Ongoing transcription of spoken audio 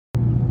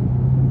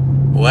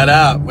What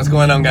up? What's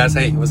going on, guys?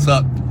 Hey, what's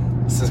up?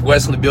 This is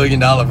Wesley, $1 Billion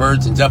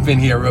Virgin. Jump in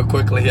here real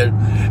quickly here.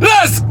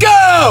 Let's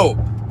go!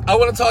 I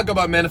want to talk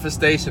about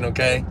manifestation,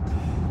 okay?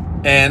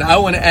 And I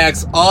want to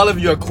ask all of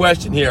you a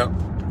question here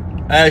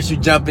as you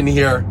jump in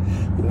here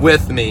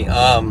with me.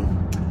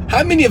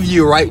 How many of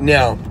you right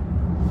now,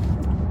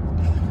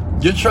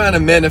 you're trying to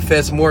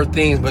manifest more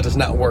things, but it's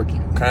not working,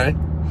 okay?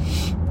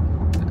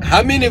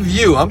 How many of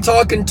you, I'm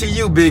talking to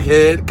you, big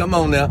head. Come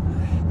on now.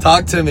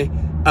 Talk to me.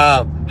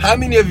 How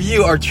many of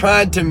you are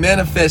trying to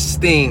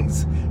manifest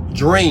things,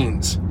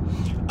 dreams,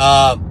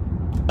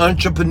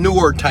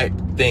 entrepreneur type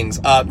things,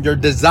 your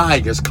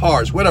desires,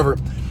 cars, whatever,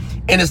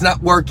 and it's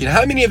not working?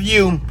 How many of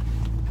you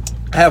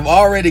have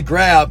already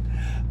grabbed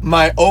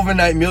my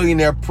Overnight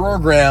Millionaire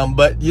program,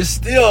 but it's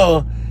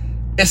still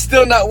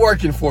not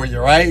working for you,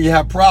 right? You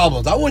have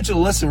problems. I want you to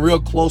listen real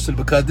closely,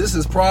 because this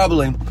is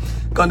probably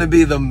going to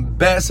be the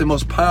best and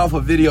most powerful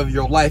video of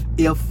your life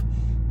if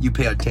you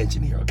pay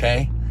attention here,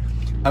 okay?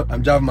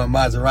 I'm driving my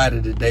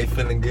Maserati today,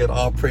 feeling good.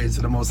 All praise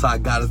to the Most High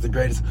God is the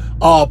greatest.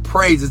 All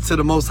praises to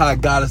the Most High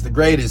God is the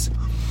greatest.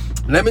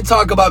 Let me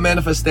talk about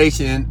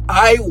manifestation.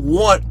 I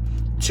want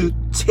to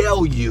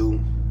tell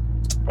you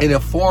and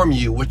inform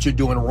you what you're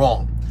doing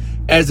wrong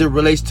as it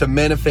relates to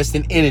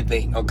manifesting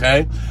anything,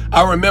 okay?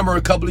 I remember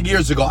a couple of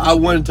years ago, I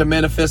wanted to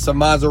manifest a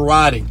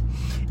Maserati.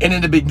 And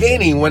in the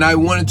beginning, when I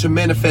wanted to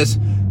manifest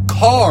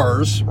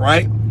cars,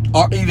 right,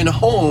 or even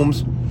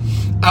homes,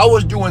 I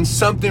was doing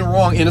something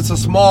wrong, and it's a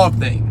small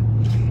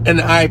thing. And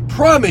I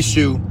promise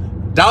you,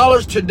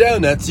 dollars to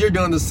donuts, you're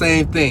doing the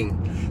same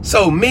thing.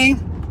 So me,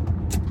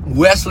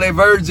 Wesley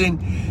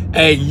Virgin,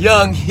 a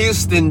young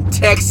Houston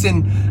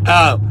Texan,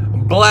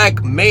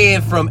 black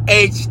man from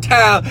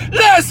H-Town,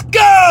 let's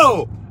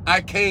go!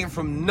 I came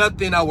from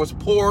nothing. I was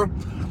poor,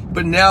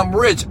 but now I'm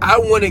rich. I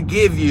want to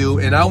give you,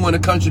 and I want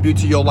to contribute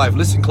to your life.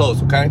 Listen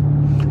close, okay?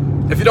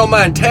 If you don't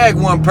mind, tag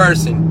one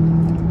person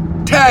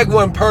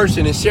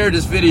and share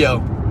this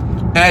video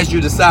as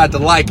you decide to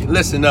like it.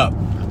 Listen up.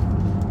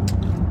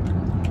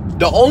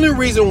 The only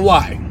reason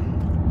why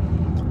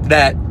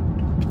that,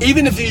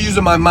 even if you're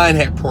using my Mind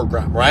Hack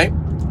program, right?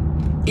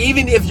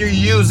 Even if you're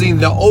using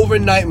the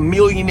Overnight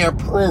Millionaire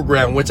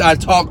program, which I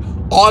talk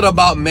all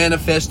about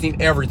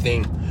manifesting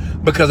everything,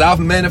 because I've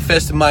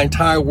manifested my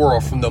entire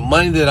world, from the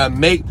money that I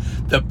make,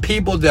 the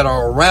people that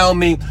are around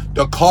me,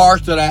 the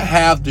cars that I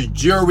have, the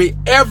jewelry,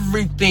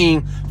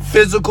 everything,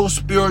 physical,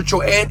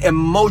 spiritual, and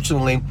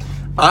emotionally,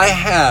 I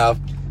have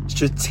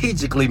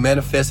strategically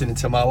manifested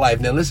into my life.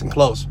 Now listen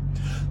close.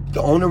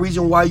 The only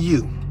reason why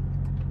you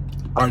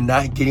are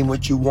not getting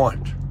what you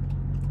want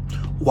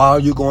while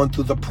you're going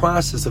through the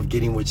process of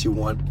getting what you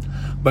want,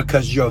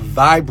 because you're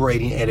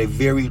vibrating at a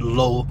very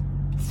low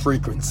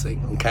frequency,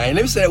 okay?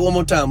 Let me say that one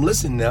more time.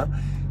 Listen now.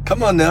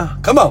 Come on now.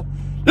 Come on.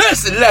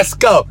 Listen, let's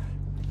go.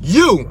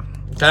 You,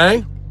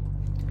 okay?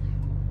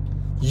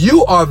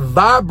 You are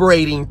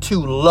vibrating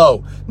too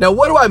low. Now,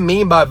 what do I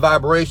mean by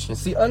vibration?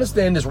 See,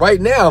 understand this. Right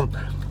now,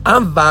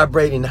 I'm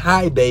vibrating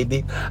high,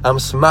 baby. I'm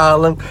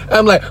smiling.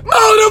 I'm like,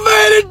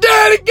 motivated,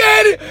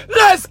 dedicated,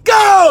 let's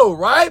go,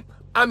 right?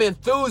 I'm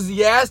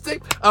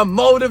enthusiastic. I'm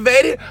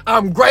motivated.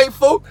 I'm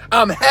grateful.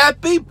 I'm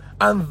happy.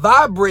 I'm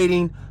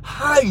vibrating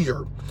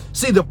higher.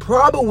 See, the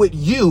problem with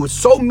you,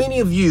 so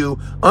many of you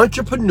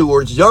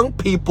entrepreneurs, young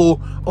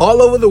people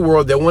all over the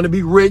world that want to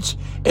be rich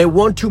and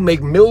want to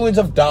make millions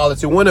of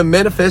dollars and want to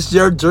manifest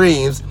your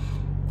dreams,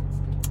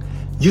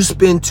 you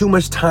spend too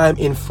much time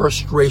in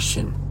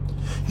frustration.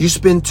 You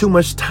spend too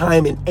much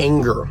time in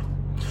anger.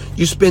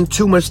 You spend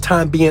too much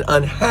time being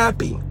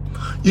unhappy.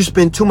 You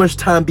spend too much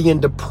time being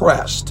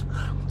depressed.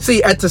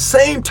 See, at the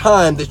same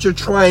time that you're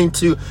trying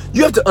to,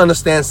 you have to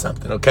understand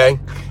something, okay?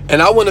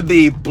 And I want to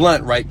be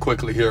blunt right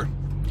quickly here,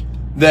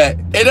 that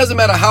it doesn't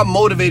matter how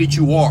motivated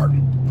you are.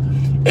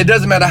 It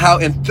doesn't matter how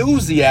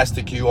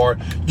enthusiastic you are.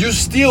 You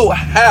still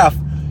have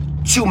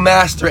to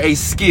master a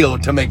skill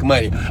to make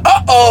money.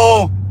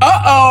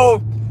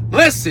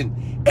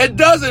 Listen, it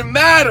doesn't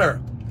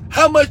matter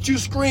how much you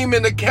scream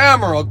in the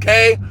camera,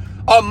 okay?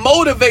 Or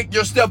motivate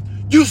yourself.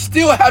 You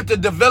still have to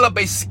develop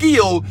a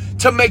skill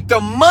to make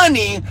the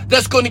money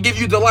that's going to give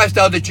you the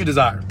lifestyle that you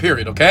desire,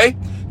 period, okay?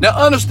 Now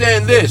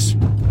understand this.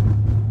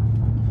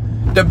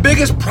 The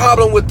biggest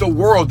problem with the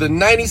world, the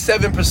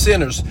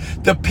 97%ers,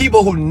 the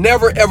people who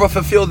never ever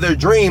fulfill their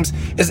dreams,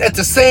 is at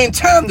the same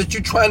time that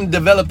you're trying to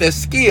develop that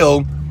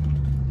skill,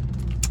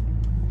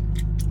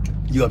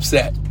 you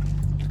upset.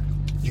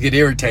 You get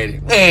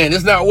irritated. Man,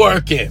 it's not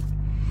working.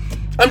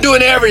 I'm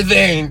doing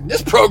everything.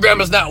 This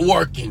program is not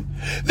working.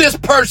 This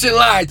person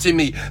lied to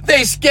me.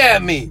 They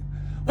scammed me.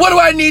 What do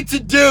I need to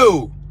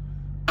do?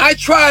 I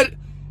tried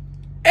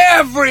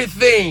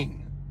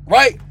everything,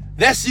 right?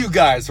 That's you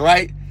guys,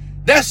 right?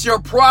 That's your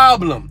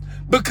problem.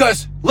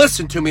 Because,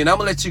 listen to me, and I'm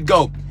going to let you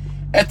go.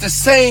 At the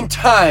same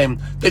time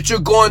that you're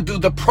going through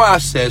the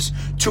process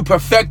to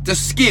perfect the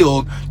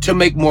skill to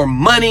make more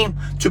money,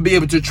 to be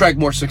able to attract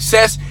more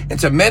success, and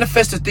to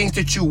manifest the things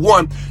that you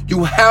want,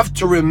 you have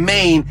to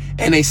remain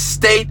in a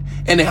state,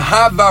 in a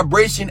high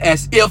vibration,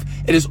 as if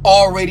It is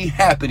already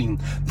happening.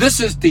 This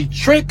is the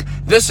trick.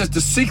 This is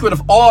the secret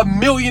of all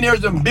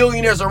millionaires and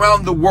billionaires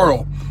around the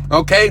world.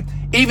 Okay?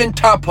 Even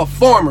top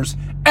performers,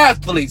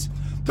 athletes.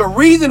 The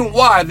reason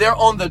why they're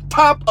on the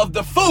top of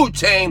the food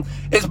chain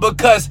is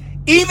because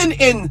even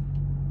in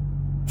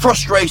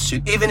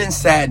frustration, even in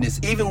sadness,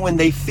 even when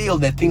they feel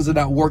that things are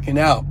not working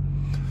out,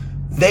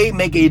 they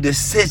make a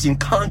decision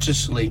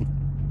consciously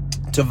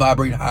to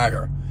vibrate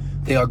higher.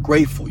 They are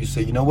grateful. You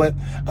say, you know what?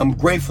 I'm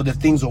grateful that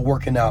things are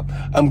working out.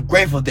 I'm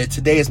grateful that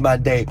today is my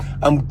day.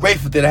 I'm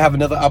grateful that I have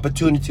another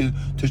opportunity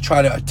to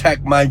try to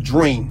attack my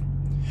dream.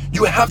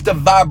 You have to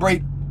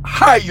vibrate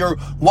higher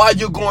while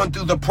you're going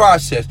through the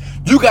process.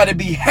 You got to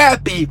be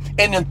happy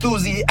and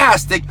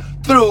enthusiastic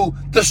through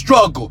the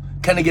struggle.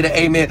 Can I get an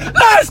amen?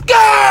 Let's go!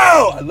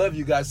 I love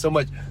you guys so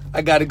much.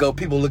 I got to go.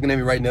 People looking at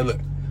me right now. Look,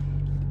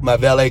 my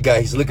valet guy,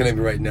 he's looking at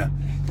me right now.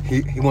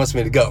 He wants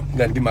me to go.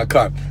 Got to get my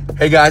car.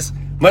 Hey guys,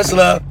 much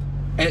love.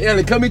 Hey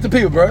Ellie, come meet the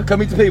people, bro.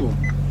 Come meet the people.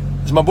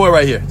 It's my boy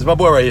right here. It's my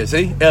boy right here.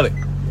 See, Ellie.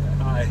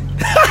 Hi.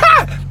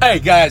 Hey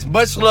guys,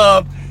 much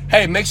love.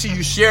 Hey, make sure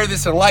you share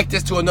this and like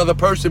this to another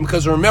person,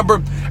 because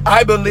remember,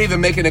 I believe in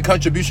making a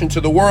contribution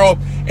to the world.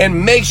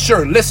 And make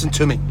sure, listen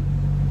to me,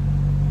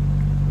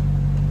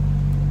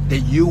 that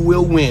you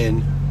will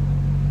win,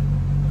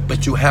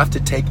 but you have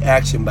to take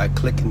action by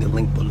clicking the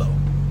link below.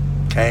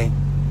 Okay?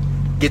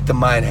 Get the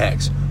mind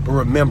hacks. But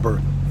remember,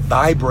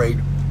 vibrate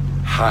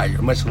higher.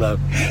 Much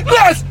love.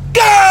 Let's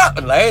go!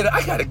 Later.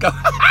 I gotta go.